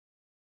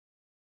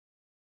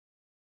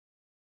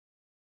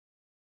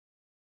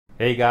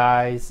Hey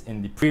guys,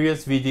 in the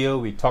previous video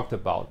we talked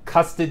about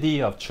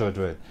custody of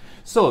children.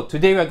 So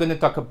today we're going to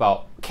talk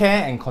about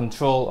care and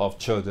control of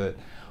children.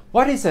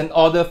 What is an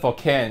order for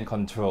care and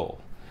control?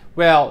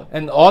 Well,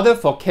 an order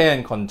for care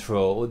and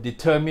control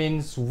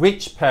determines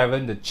which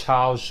parent the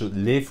child should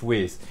live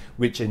with,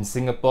 which in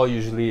Singapore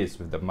usually is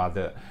with the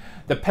mother.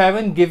 The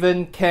parent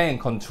given care and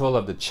control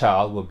of the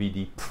child will be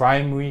the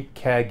primary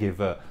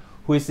caregiver,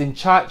 who is in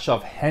charge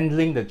of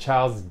handling the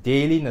child's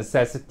daily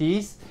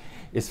necessities,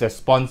 is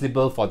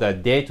responsible for their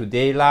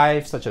day-to-day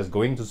life, such as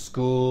going to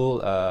school,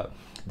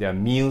 their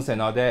meals and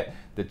all that,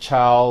 the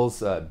child's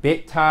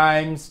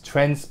bedtimes,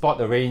 transport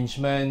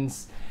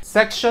arrangements.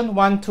 Section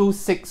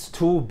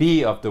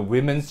 1262B of the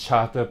Women's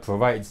Charter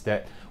provides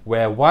that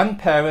where one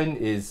parent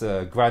is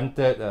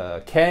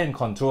granted care and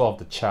control of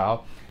the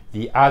child,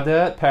 the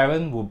other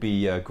parent will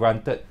be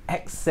granted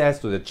access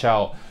to the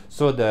child.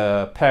 So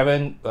the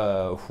parent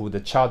who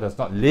the child does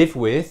not live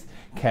with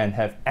can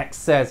have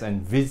access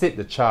and visit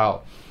the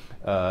child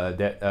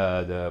that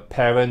the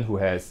parent who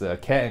has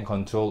care and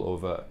control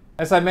over.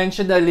 As I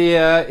mentioned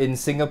earlier, in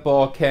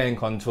Singapore, care and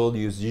control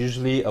is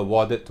usually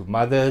awarded to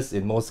mothers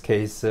in most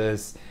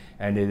cases,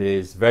 and it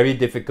is very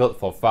difficult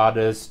for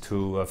fathers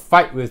to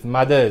fight with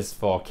mothers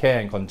for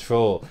care and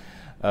control.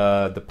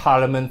 The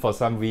parliament, for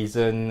some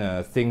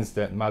reason, thinks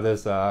that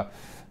mothers are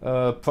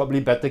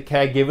probably better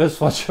caregivers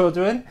for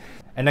children.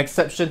 An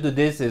exception to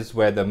this is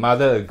where the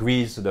mother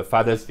agrees to the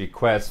father's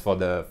request for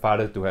the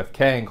father to have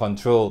care and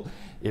control.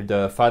 If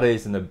the father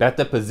is in a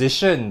better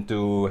position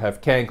to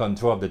have care and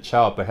control of the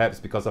child,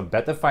 perhaps because of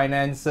better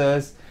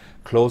finances,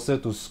 closer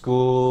to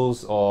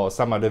schools, or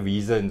some other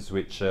reasons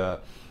which the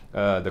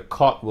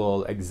court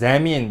will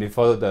examine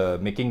before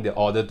making the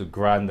order to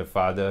grant the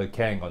father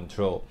care and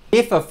control.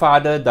 If a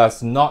father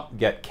does not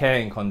get care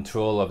and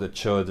control of the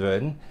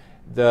children,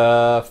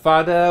 the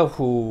father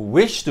who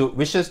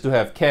wishes to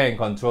have care and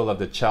control of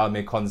the child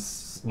may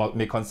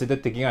consider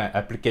taking an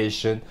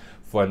application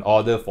for an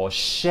order for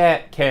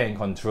shared care and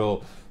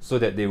control, so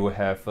that they will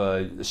have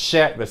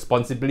shared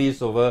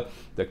responsibilities over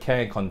the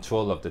care and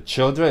control of the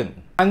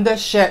children. Under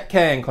shared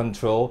care and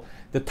control,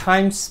 the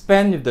time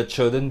spent with the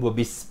children will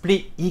be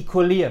split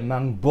equally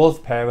among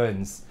both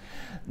parents.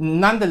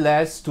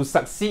 Nonetheless, to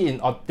succeed in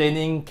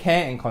obtaining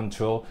care and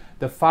control,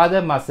 the father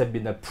must have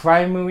been the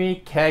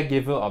primary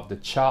caregiver of the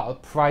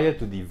child prior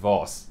to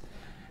divorce.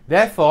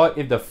 Therefore,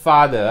 if the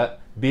father,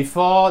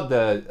 before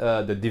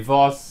the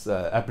divorce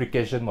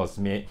application was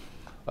made,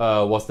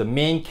 was the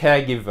main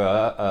caregiver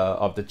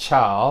of the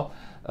child,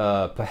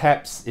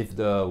 perhaps if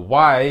the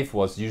wife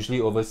was usually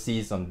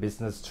overseas on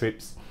business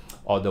trips,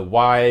 or the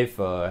wife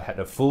had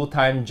a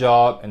full-time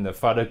job and the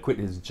father quit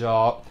his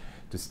job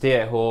to stay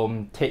at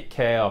home, take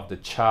care of the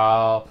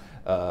child,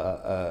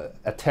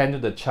 attend to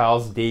the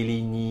child's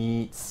daily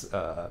needs,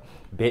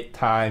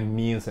 bedtime,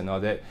 meals and all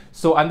that.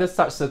 So under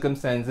such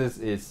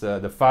circumstances,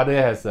 the father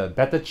has a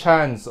better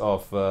chance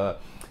of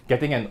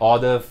getting an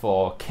order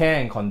for care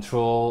and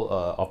control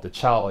of the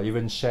child, or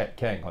even shared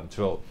care and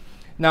control.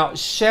 Now,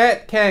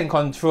 shared care and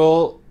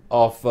control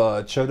of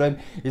children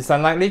is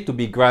unlikely to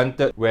be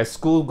granted where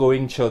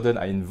school-going children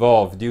are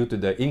involved due to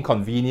the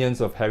inconvenience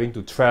of having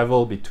to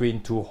travel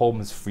between two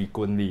homes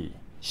frequently.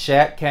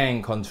 Shared care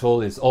and control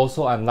is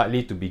also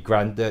unlikely to be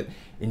granted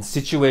in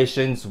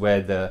situations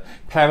where the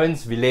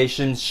parents'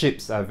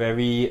 relationships are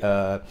very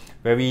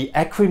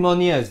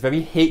acrimonious,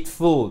 very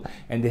hateful,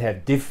 and they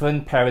have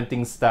different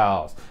parenting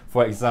styles.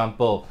 For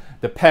example,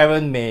 the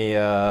parent may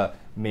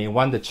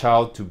want the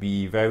child to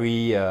be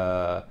very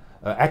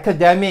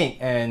academic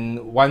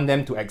and want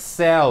them to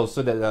excel,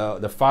 so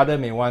that the father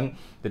may want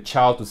the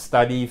child to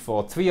study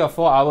for 3 or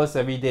 4 hours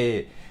every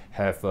day,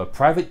 have a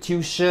private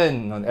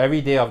tuition on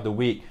every day of the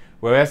week.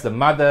 Whereas the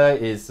mother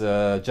is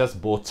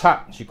just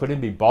botak, she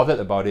couldn't be bothered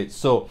about it.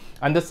 So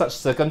under such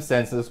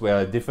circumstances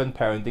where different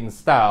parenting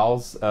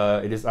styles,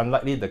 it is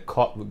unlikely the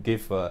court would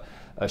give a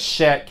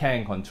shared care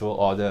and control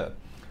order.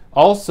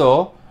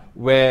 Also,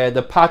 where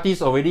the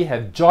parties already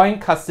have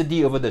joint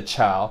custody over the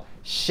child,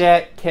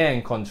 shared care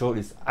and control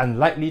is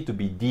unlikely to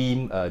be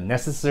deemed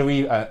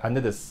necessary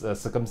under the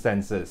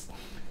circumstances.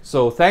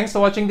 So thanks for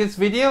watching this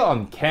video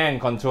on care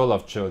and control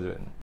of children.